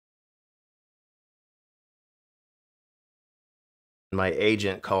My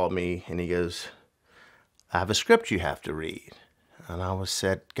agent called me and he goes, "I have a script you have to read." And I was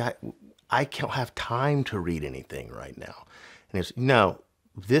said, "Guy, I can't have time to read anything right now." And he goes, "No,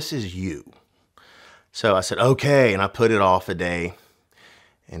 this is you." So I said, "Okay." And I put it off a day.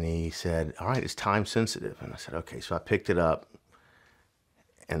 And he said, "All right, it's time sensitive." And I said, "Okay." So I picked it up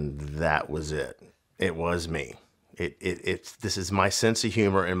and that was it. It was me. This is my sense of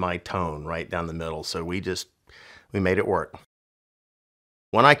humor and my tone right down the middle. So we made it work.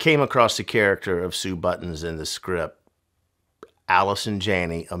 When I came across the character of Sue Buttons in the script, Allison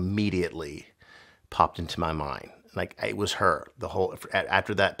Janney immediately popped into my mind. Like, it was her.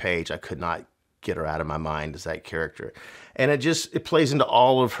 After that page, I could not get her out of my mind as that character. And it plays into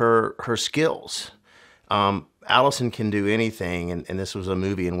all of her skills. Allison can do anything, and this was a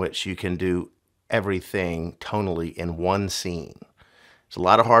movie in which you can do everything tonally in one scene. It's a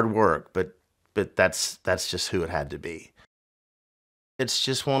lot of hard work, but that's just who it had to be. It's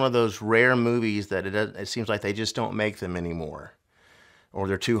just one of those rare movies that it seems like they just don't make them anymore, or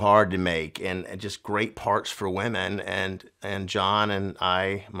they're too hard to make, and just great parts for women. And John and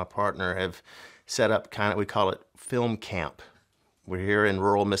I, my partner, have set up we call it film camp. We're here in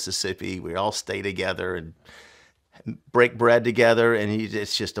rural Mississippi. We all stay together and break bread together, and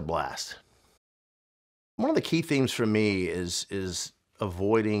it's just a blast. One of the key themes for me is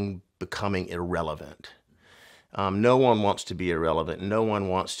avoiding becoming irrelevant. No one wants to be irrelevant. No one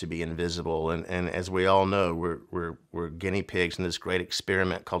wants to be invisible. And as we all know, we're guinea pigs in this great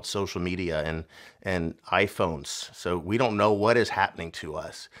experiment called social media and iPhones. So we don't know what is happening to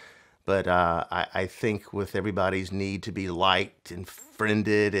us. But I think with everybody's need to be liked and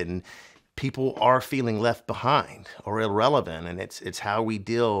friended, and people are feeling left behind or irrelevant, and it's how we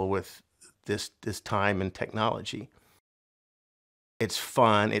deal with this time and technology. It's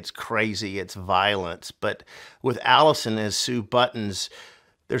fun, it's crazy, it's violence, but with Allison as Sue Buttons,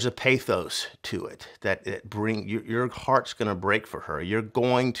 there's a pathos to it that your heart's going to break for her. You're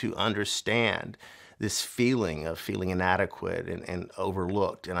going to understand this feeling of feeling inadequate and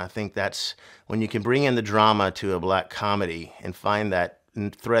overlooked. And I think that's when you can bring in the drama to a black comedy and find that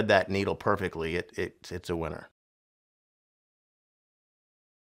and thread that needle perfectly, it's a winner.